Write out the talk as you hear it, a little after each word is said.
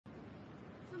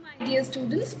Dear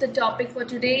students, the topic for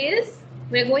today is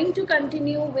we're going to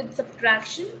continue with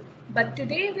subtraction, but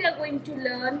today we are going to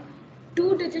learn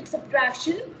two-digit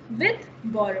subtraction with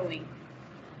borrowing.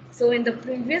 So in the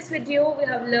previous video we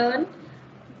have learned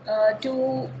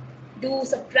to do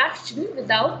subtraction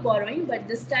without borrowing, but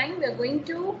this time we are going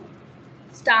to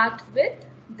start with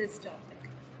this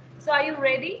topic. So are you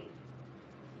ready?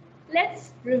 Let's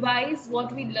revise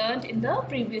what we learned in the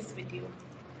previous video.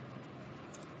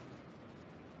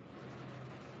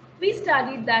 We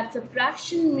studied that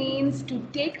subtraction means to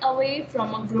take away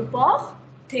from a group of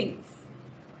things.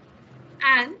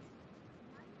 And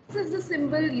this is the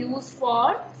symbol used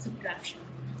for subtraction.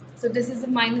 So this is the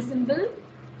minus symbol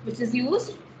which is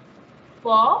used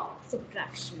for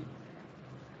subtraction.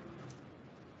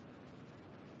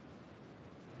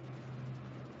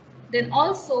 Then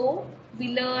also we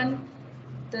learn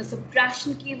the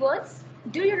subtraction keywords.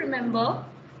 Do you remember?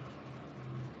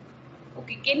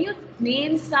 Okay, can you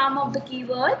name some of the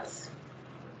keywords?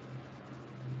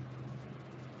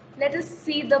 Let us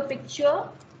see the picture.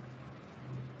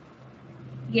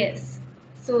 Yes,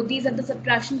 so these are the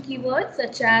subtraction keywords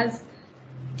such as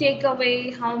take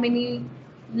away, how many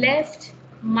left,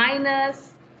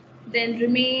 minus, then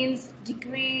remains,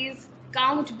 decrease,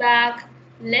 count back,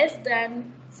 less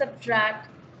than, subtract.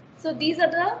 So these are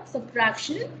the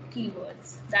subtraction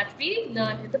keywords that we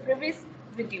learned in the previous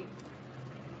video.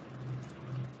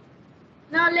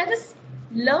 Now let us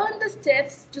learn the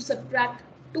steps to subtract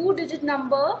two-digit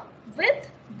number with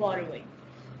borrowing.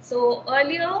 So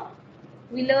earlier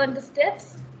we learned the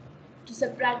steps to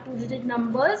subtract two-digit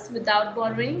numbers without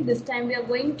borrowing. This time we are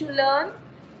going to learn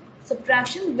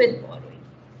subtraction with borrowing.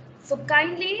 So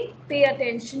kindly pay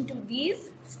attention to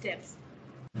these steps.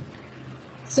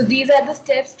 So these are the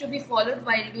steps to be followed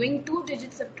while doing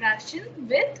two-digit subtraction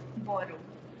with borrow.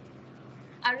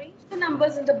 Arrange the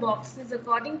numbers in the boxes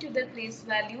according to their place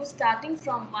value starting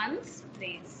from ones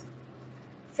place.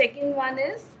 Second one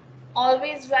is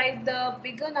always write the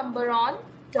bigger number on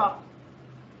top.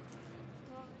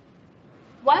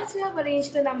 Once you have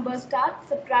arranged the numbers, start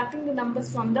subtracting the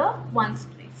numbers from the ones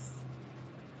place.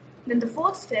 Then the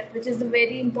fourth step, which is the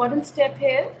very important step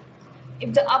here,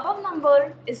 if the above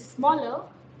number is smaller,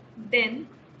 then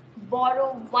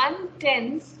borrow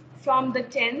 1/10 from the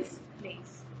tens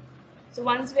place. So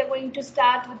once we are going to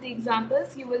start with the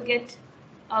examples, you will get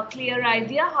a clear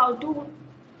idea how to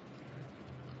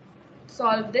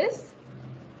solve this.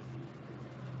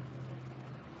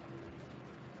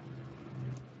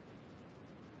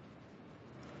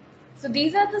 So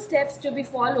these are the steps to be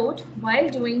followed while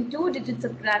doing two-digit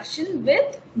subtraction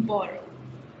with borrow.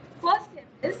 First step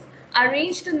is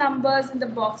arrange the numbers in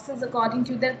the boxes according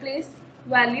to their place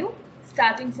value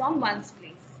starting from ones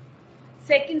place.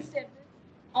 Second step is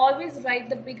always write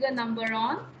the bigger number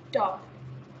on top.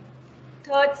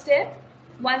 Third step,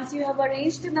 once you have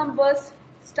arranged the numbers,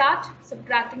 start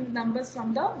subtracting the numbers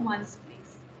from the ones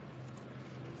place.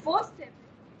 Fourth step,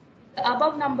 if the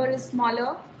above number is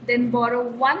smaller, then borrow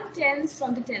 1/10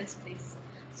 from the tens place.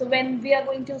 So when we are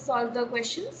going to solve the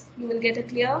questions, you will get a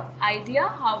clear idea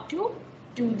how to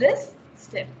do this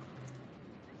step.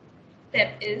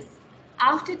 Step is,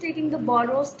 after taking the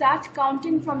borrow, start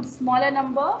counting from the smaller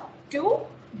number to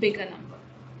bigger number.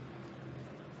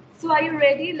 So are you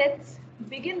ready? Let's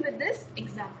begin with this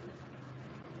example.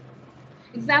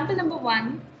 Example number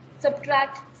 1,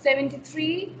 subtract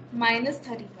 73 minus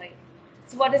 35.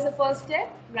 So what is the first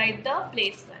step? Write the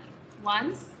place value,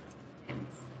 ones,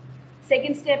 tens.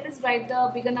 Second step is write the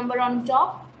bigger number on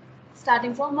top,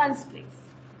 starting from ones place.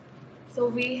 So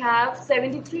we have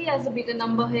 73 as a bigger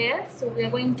number here. So we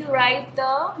are going to write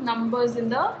the numbers in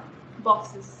the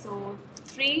boxes. So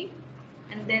 3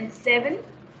 and then 7.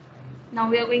 Now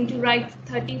we are going to write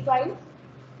 35,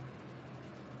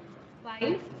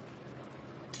 5,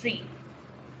 3.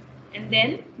 And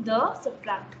then the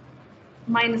subtract,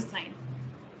 minus sign.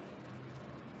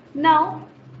 Now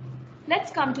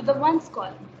let's come to the ones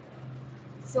column.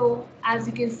 So as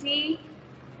you can see,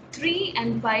 3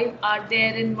 and 5 are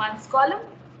there in ones column.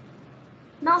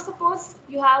 Now suppose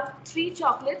you have 3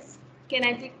 chocolates. Can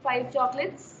I take 5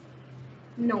 chocolates?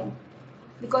 No,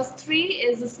 because 3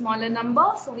 is a smaller number,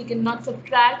 so we cannot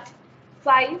subtract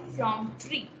 5 from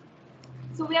 3.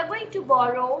 So we are going to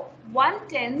borrow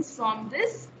 1/10 from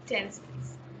this tens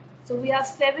place. So we have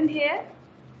 7 here,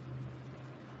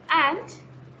 and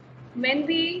when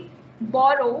we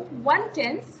borrow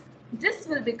 1/10, this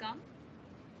will become,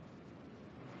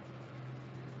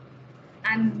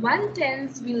 and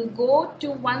 1/10 will go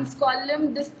to ones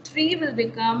column. This 3 will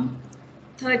become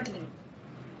 13.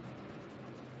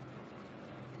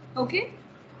 Okay.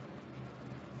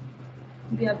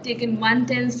 we have taken 1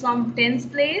 tens from tens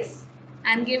place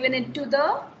and given it to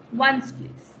the ones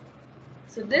place.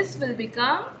 So this will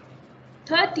become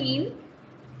 13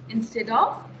 instead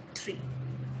of 3.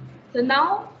 So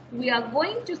now we are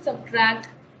going to subtract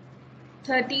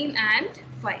 13 and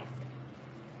 5.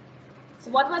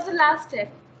 So what was the last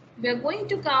step? We are going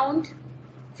to count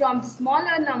from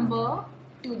smaller number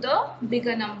to the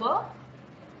bigger number.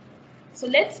 So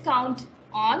let's count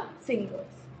on fingers.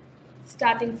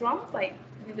 Starting from 5.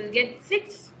 We will get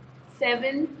 6,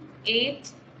 7,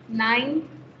 8, 9,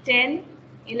 10,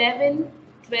 11,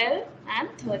 12 and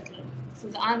 13. So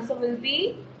the answer will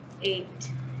be 8.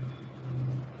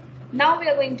 Now we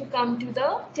are going to come to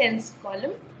the tens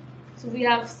column. So we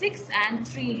have 6 and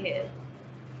 3 here.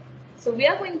 So we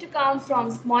are going to count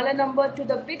from smaller number to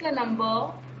the bigger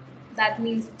number. That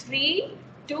means 3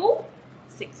 to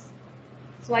 6.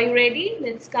 So are you ready?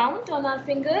 Let's count on our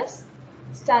fingers.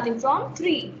 Starting from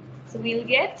 3. So we'll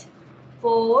get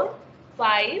 4,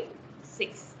 5,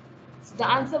 6. So the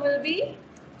answer will be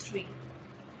 3.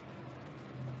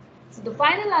 So the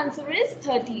final answer is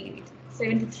 38.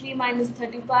 73 minus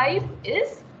 35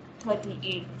 is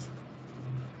 38.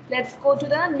 Let's go to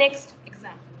the next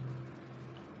example.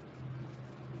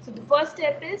 So the first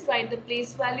step is write the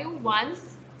place value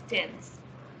ones, tens.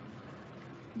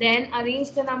 Then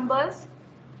arrange the numbers.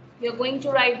 We are going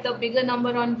to write the bigger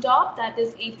number on top, that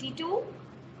is 82.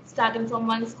 Starting from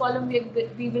ones column,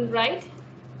 we will write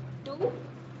 2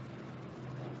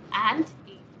 and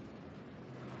 8.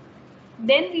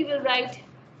 Then we will write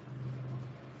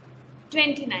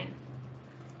 29.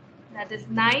 That is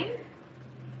 9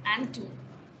 and 2.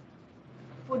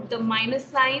 Put the minus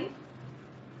sign.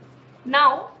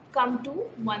 Now come to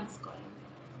ones column.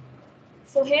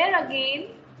 So here again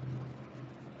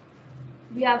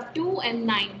we have 2 and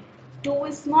 9. 2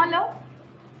 is smaller.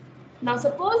 Now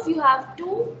suppose you have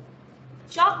 2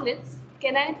 chocolates.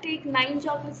 Can I take 9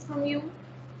 chocolates from you?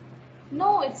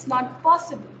 No, it's not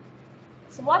possible.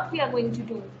 So what we are going to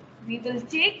do? We will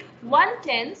take 1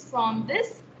 tens from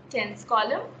this tens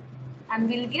column and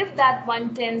we'll give that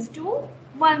 1 tens to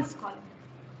ones column.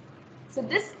 So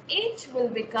this 8 will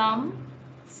become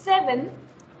 7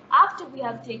 after we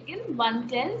have taken 1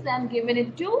 tens and given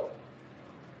it to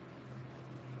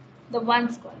the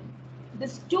ones column.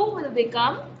 This 2 will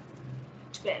become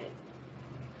 12.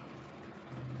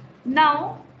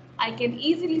 Now I can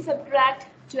easily subtract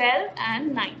 12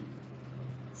 and 9.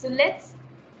 So let's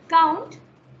count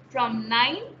from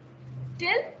 9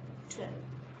 till 12.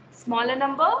 Smaller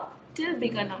number till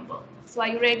bigger number. So are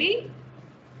you ready?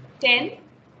 10,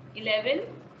 11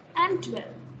 and 12.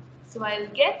 So I'll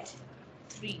get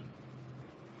 3.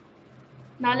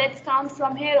 Now let's count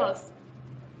from here also.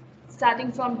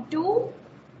 Starting from 2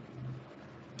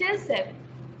 till 7.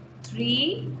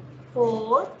 3,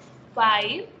 4,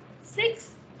 5,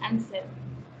 6 and 7.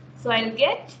 So I'll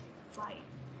get 5.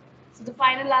 So the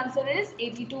final answer is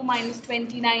 82 minus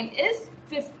 29 is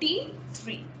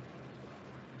 53.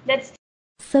 Let's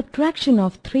Subtraction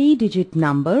of 3-digit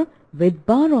number with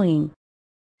borrowing.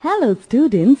 Hello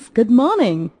students, good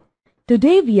morning.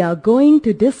 Today we are going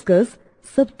to discuss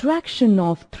subtraction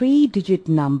of 3-digit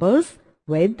numbers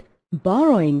with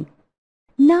borrowing.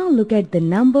 Now look at the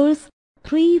numbers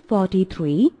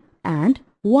 343 and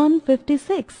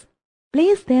 156.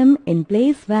 Place them in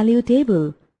place value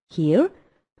table. Here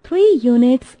 3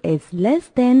 units is less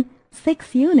than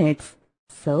 6 units.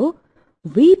 So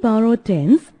we borrow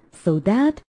tens so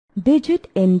that digit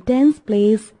in tens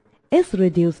place is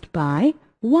reduced by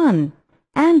 1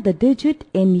 and the digit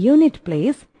in unit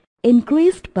place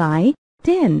increased by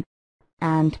 10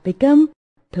 and become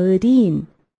 13.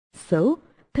 So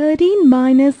 13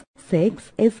 minus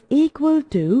 6 is equal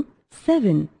to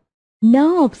 7.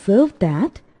 Now observe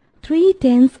that 3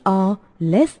 tens are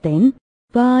less than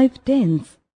 5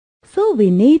 tens. So we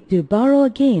need to borrow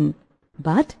again,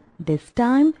 but this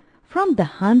time from the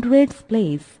hundreds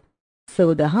place.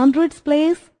 So the hundreds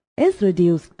place is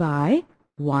reduced by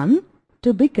 1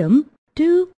 to become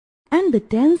 2 and the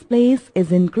tens place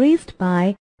is increased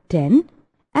by 10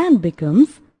 and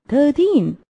becomes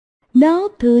 13. Now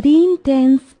 13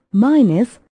 tens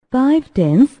minus 5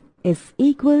 tens is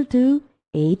equal to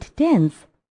 8 tens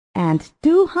and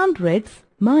 2 hundreds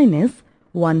minus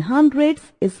 1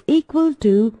 hundreds is equal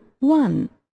to 1.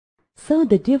 So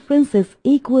the difference is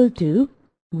equal to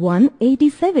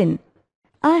 187.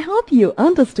 I hope you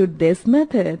understood this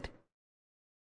method.